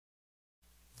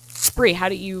Bree, how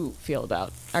do you feel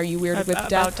about? Are you weird with death?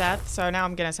 About death? So now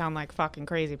I'm gonna sound like fucking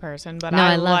crazy person, but No,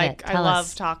 I love it. I Tell love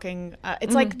us. talking.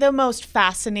 It's like the most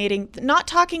fascinating. Not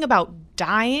talking about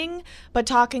dying, but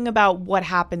talking about what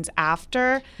happens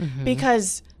after,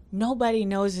 because nobody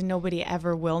knows and nobody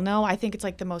ever will know. I think it's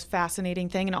like the most fascinating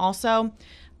thing, and also,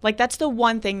 like that's the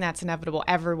one thing that's inevitable.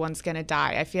 Everyone's gonna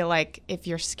die. I feel like if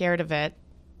you're scared of it,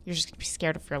 you're just gonna be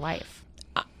scared of your life.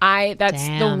 That's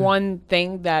the Damn. one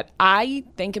thing that I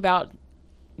think about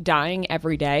dying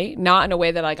every day, not in a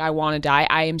way that like I want to die.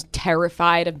 I am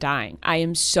terrified of dying. I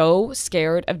am so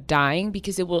scared of dying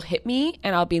because it will hit me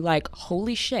and I'll be like,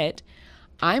 holy shit,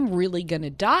 I'm really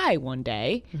gonna die one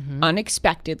day,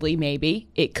 unexpectedly. Maybe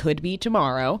it could be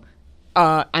tomorrow.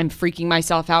 I'm freaking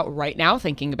myself out right now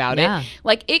thinking about Yeah. it.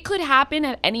 Like it could happen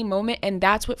at any moment, and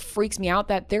that's what freaks me out,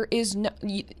 that there is no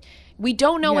we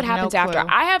don't know You what have no happens after. clue.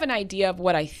 I have an idea of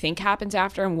what I think happens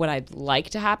after and what I'd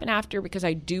like to happen after, because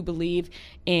I do believe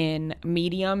in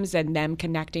mediums and them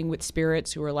connecting with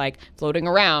spirits who are like floating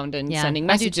around and Yeah, sending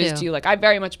I do messages too. to you. Like I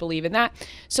very much believe in that.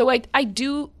 So I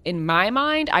do, in my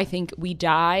mind, I think we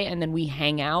die and then we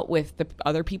hang out with the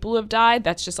other people who have died.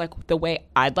 That's just like the way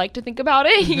I'd like to think about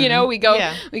it. You know, we go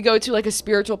to like a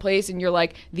spiritual place and you're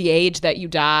like the age that you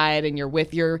died and you're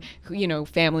with your,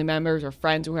 family members or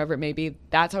friends or whoever it may be.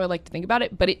 That's how I like to think about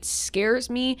it. But it scares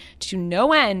me to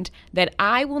no end that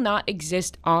I will not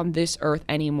exist on this earth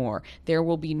anymore. There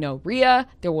will be no Rhea.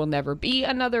 There will never be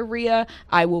another Rhea.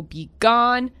 I will be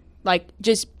gone. Like,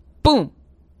 just boom.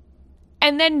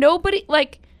 And then nobody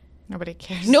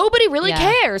Nobody really Yeah.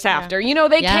 cares after.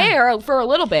 They Yeah. care for a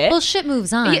little bit. Well, shit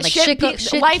moves on. Yeah, Like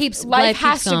life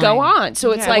has to go on.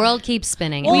 So it's the like, world keeps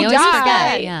spinning. you We always die.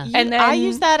 forget. Yeah. And then I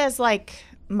use that as like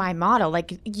my motto.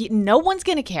 Like no one's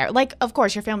gonna care. Like of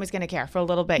course your family's gonna care for a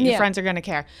little bit. Your Yeah. friends are gonna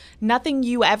care. Nothing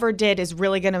you ever did is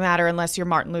really gonna matter unless you're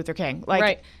Martin Luther King. Like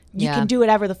Right. you Yeah. can do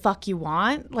whatever the fuck you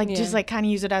want. Like just Yeah. like kind of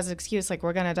use it as an excuse. Like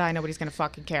we're gonna die. Nobody's gonna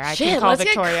fucking care. I shit, can call let's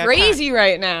Victoria get crazy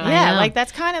right now. Yeah, know. like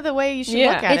that's kind of the way you should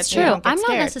Yeah. look at It's it. so you true. don't get I'm not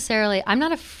scared. necessarily. I'm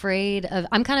not afraid of.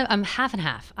 I'm half and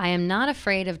half. I am not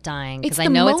afraid of dying because It's I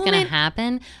the know it's going to moment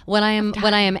happen. What I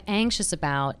am anxious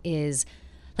about is.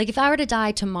 Like if I were to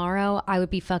die tomorrow, I would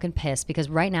be fucking pissed because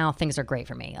right now things are great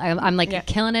for me. I'm like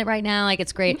killing it right now. Like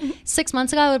it's great. 6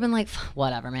 months ago, I would have been like,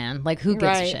 whatever, man. Like who gives a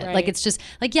Right, shit? right. Like it's just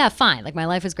like, yeah, fine. Like my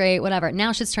life is great, whatever.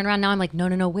 Now shit's turned around. Now I'm like,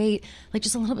 no, wait. Like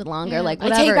just a little bit longer. Like I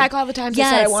whatever. take back all the times I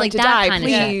said I it's wanted like to that die, kind of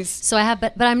shit. please. So I have,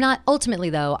 but I'm not,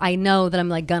 ultimately though, I know that I'm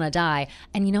like gonna die.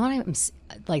 And you know what I'm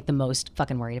like the most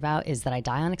fucking worried about is that I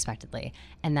die unexpectedly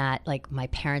and that like my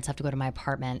parents have to go to my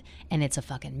apartment and it's a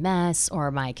fucking mess,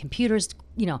 or my computer's,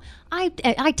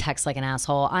 I text like an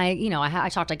asshole. I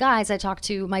talk to guys, I talk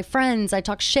to my friends, I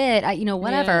talk shit,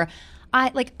 whatever.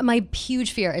 My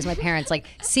huge fear is my parents like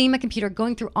seeing my computer,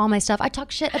 going through all my stuff. I talk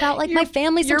shit about like my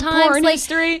family your sometimes. porn like,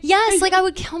 history? Yes, like I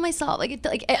would kill myself. Like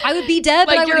I would be dead,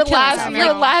 but I Like would your kill myself.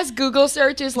 your last Google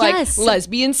search is like Yes.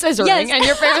 lesbian scissoring, Yes. and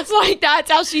your parents like that's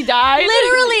how she died.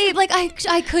 Literally, like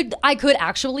I could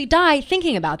actually die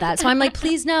thinking about that. So I'm like,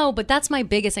 please no. But that's my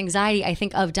biggest anxiety, I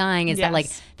think, of dying is that like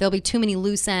Yes. there'll be too many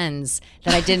loose ends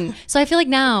that I didn't. So I feel like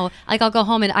now, like I'll go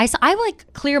home and I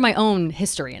like clear my own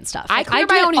history and stuff. I Like, clear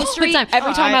do my it own all the history time.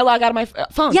 every time I log out of my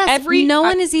phone. Yes, no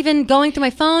one is even going through my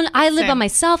phone. I live by Same.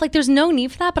 myself. Like, there's no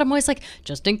need for that. But I'm always like,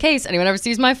 just in case anyone ever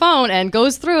sees my phone and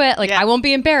goes through it, like, Yeah. I won't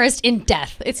be embarrassed in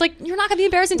death. It's like, you're not going to be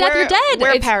embarrassed in death. You're dead. We're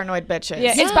It's- paranoid bitches.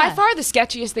 Yeah, it's by Yeah. far the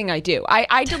sketchiest thing I do.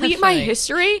 I delete my Definitely.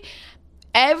 history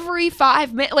every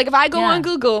 5 minutes. Like if I go Yeah. on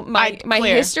Google, my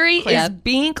Clear. history Clear. is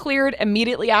being cleared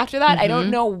immediately after that. I don't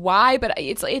know why, but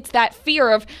it's that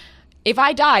fear of if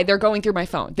I die, they're going through my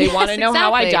phone. They Yes, want to know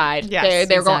how I exactly. died. Yes,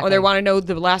 they're going. exactly. They want to know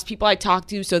the last people I talked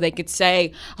to, so they could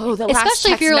say, "Oh, the last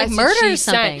Especially if text you're, like, message murder or she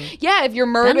sent." something. Yeah, if you're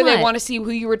murder, Then they what? want to see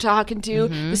who you were talking to,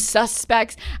 the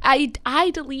suspects. I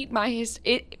delete my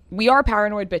history. We are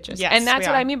paranoid bitches, Yes, and that's we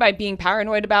what are. I mean by being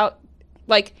paranoid about.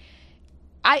 Like,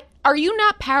 are you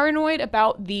not paranoid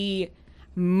about the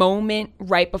moment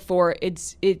right before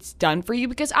it's done for you?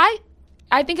 Because I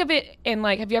think of it in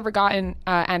like, have you ever gotten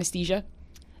anesthesia?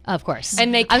 Of course.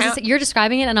 And they I was gonna count- say, you're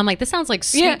describing it, and I'm like, this sounds like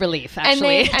sweet relief,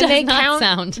 actually. And they count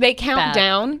sound they count bad.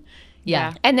 down,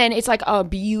 Yeah. and then it's like a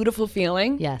beautiful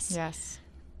feeling. Yes. Yes.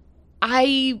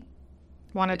 I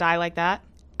Want to die like that?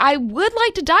 I would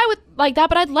like to die with like that,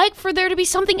 but I'd like for there to be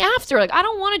something after. Like I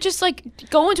don't want to just like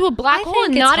go into a black I hole think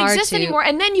and it's not hard exist to- anymore,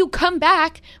 and then you come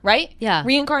back, right? Yeah.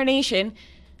 Reincarnation,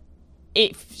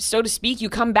 so to speak. You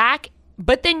come back,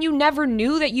 but then you never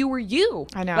knew that you were you.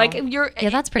 I know. Like you're. Yeah,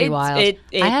 that's pretty wild. It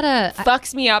I had a-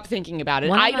 fucks me up thinking about it.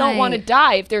 One of I don't want to my-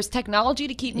 die. If there's technology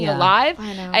to keep me Yeah. alive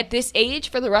I know. at this age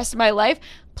for the rest of my life,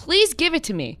 please give it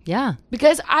to me. Yeah.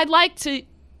 Because I'd like to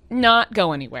not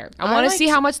go anywhere. I want to see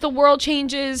how much the world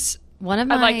changes. I'd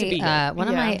like to be here. One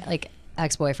of my like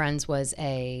ex-boyfriends was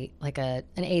an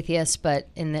atheist, but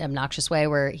in the obnoxious way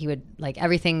where he would like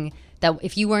everything that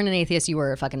if you weren't an atheist, you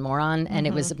were a fucking moron, and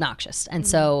it was obnoxious. And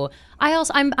so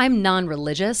I'm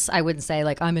non-religious. I wouldn't say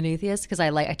like I'm an atheist because I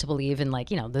like to believe in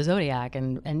like, you know, the zodiac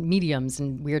and mediums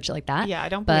and weird shit like that. Yeah, I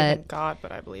don't believe in God,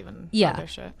 but I believe in other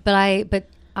shit. But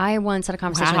I once had a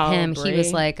conversation with him. Brie. He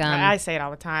was like, I say it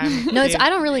all the time. no, I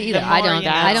don't really either.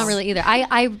 I don't really either.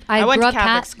 I went grew to up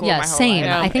Catholic school my whole same.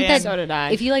 life. I think Yeah, that so did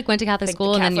I. if you like went to Catholic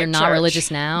school and then you're not religious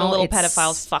now, the little it's-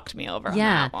 pedophiles fucked me over on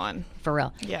that one. for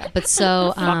real. Yeah. But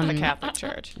so Fuck the Catholic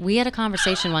Church. we had a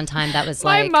conversation one time that was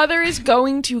My like, mother is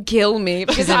going to kill me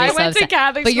because gonna be I went so to sad.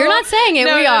 Catholic But school. you're not saying it,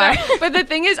 we are. But the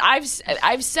thing is,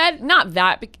 I've said not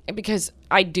that because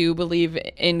I do believe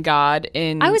in God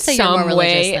in I would say you're some more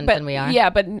religious way, than we are. Yeah,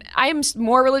 but I'm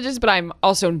more religious, but I'm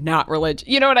also not religious.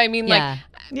 You know what I mean? Yeah.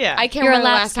 Yeah. I can't You're a remember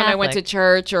the lapsed last time I went to Catholic.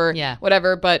 church or Yeah.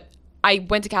 whatever, but I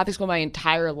went to Catholic school my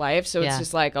entire life, so it's Yeah.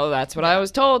 just like, oh, that's what I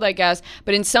was told, I guess.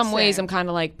 But in some ways, Same. I'm kind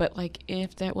of like, but like,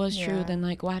 if that was true, Yeah. then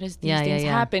like, why does these Yeah, things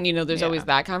yeah. happen? You know, there's Yeah. always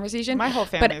that conversation. My whole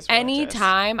family But is religious.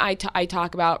 anytime I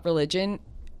talk about religion,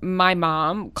 my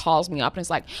mom calls me up and is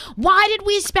like, why did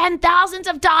we spend thousands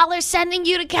of dollars sending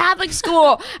you to Catholic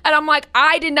school? And I'm like,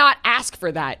 I did not ask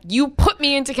for that. You put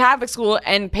me into Catholic school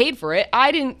and paid for it.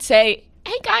 I didn't say,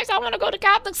 hey guys, I want to go to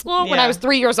Catholic school when I Yeah. was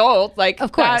 3 years old. Like,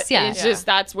 Of course, that yeah. is just,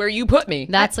 that's where you put me.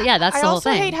 that's I the whole also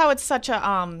thing. hate how it's such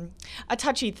a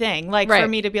touchy thing. Like Right. for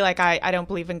me to be like, I don't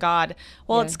believe in God.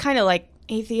 Well, it's kind of like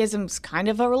atheism's kind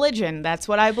of a religion. That's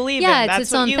what I believe Yeah, in. it's That's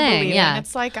its what own you thing, believe yeah. in.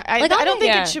 It's like I Like, don't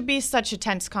think yeah. it should be such a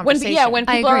tense when conversation. when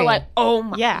I people are agree. like, oh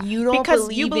my, yeah, you don't because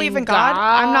you believe in God.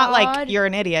 I'm not like you're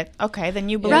an idiot. Okay, then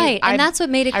you believe. Right, and that's what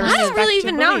made it kind I of- don't really respect your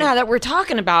even know belief. now that we're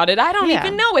talking about it. I don't Yeah.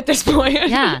 even know at this point.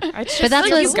 Yeah, It's but just that's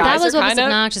like what you that guys was are what was kinda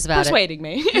obnoxious about it. persuading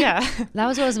me. Yeah. That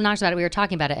was what was obnoxious about it. We were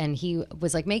talking about it, and he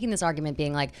was like making this argument,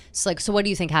 being like, so what do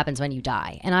you think happens when you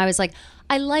die? And I was like,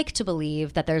 I like to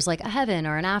believe that there's like a heaven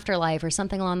or an afterlife or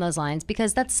something along those lines,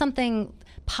 because that's something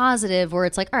positive where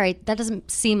it's like, all right, that doesn't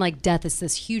seem like death is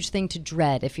this huge thing to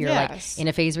dread if you're Yes. like in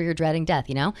a phase where you're dreading death,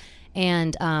 you know?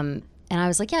 And I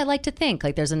was like, yeah, I like to think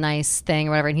like there's a nice thing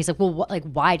or whatever. And he's like, well,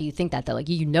 why do you think that though? Like,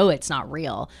 you know, it's not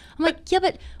real. I'm like, yeah,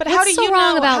 but But how what's do so you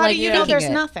wrong know? about How like do you know thinking there's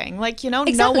it? nothing? Like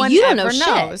Exactly. no one you don't ever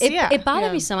know knows. shit. Yeah. It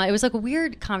bothered me so much. It was like a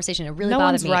weird conversation. It really No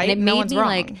bothered one's me, right, and it no made one's me wrong.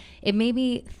 like it made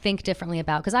me think differently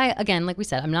about, because I, again, like we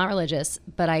said, I'm not religious,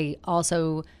 but I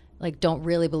also like don't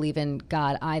really believe in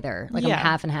God either. Like Yeah. I'm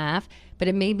half and half. But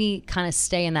it made me kind of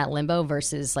stay in that limbo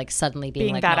versus like suddenly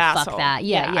being like, that no, fuck asshole. that.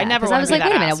 Yeah, Yeah, I never 'Cause I wanna was be like, that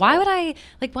wait a minute, why asshole. would I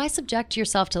like why subject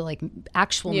yourself to like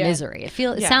actual Yeah. misery? It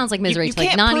Yeah. sounds like misery You to like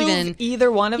can't not prove even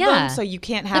either one of Yeah. them, so you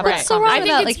can't have Like, what's that so wrong I conversation.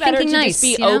 think about, it's like, better thinking to nice, just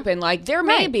be you know? open. Like there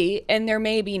may Right. be and there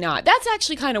may be not. That's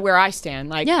actually kind of where I stand.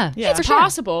 Like Yeah, Yeah. it's for sure.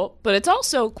 possible, but it's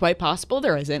also quite possible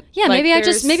there isn't. Yeah, Like, maybe I'm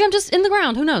there's- just in the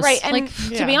ground. Who knows? right. And like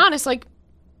to be honest, like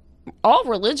all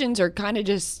religions are kind of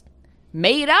just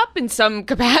made up in some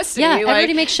capacity. Yeah, like,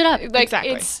 everybody makes shit up. Like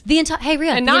Exactly. it's the entire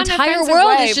And the not in an entire offensive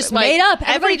world way, is just but, like, made up.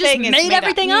 Everybody just everything is made made up.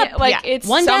 everything yeah, up. like Yeah. it's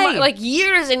One day. like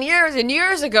years and years and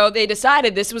years ago they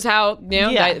decided this was how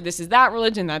Yeah. this is that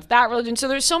religion, that's that religion. So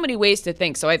there's so many ways to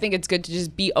think. So I think it's good to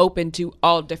just be open to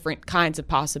all different kinds of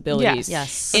possibilities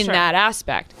Yes, in sure. that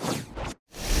aspect.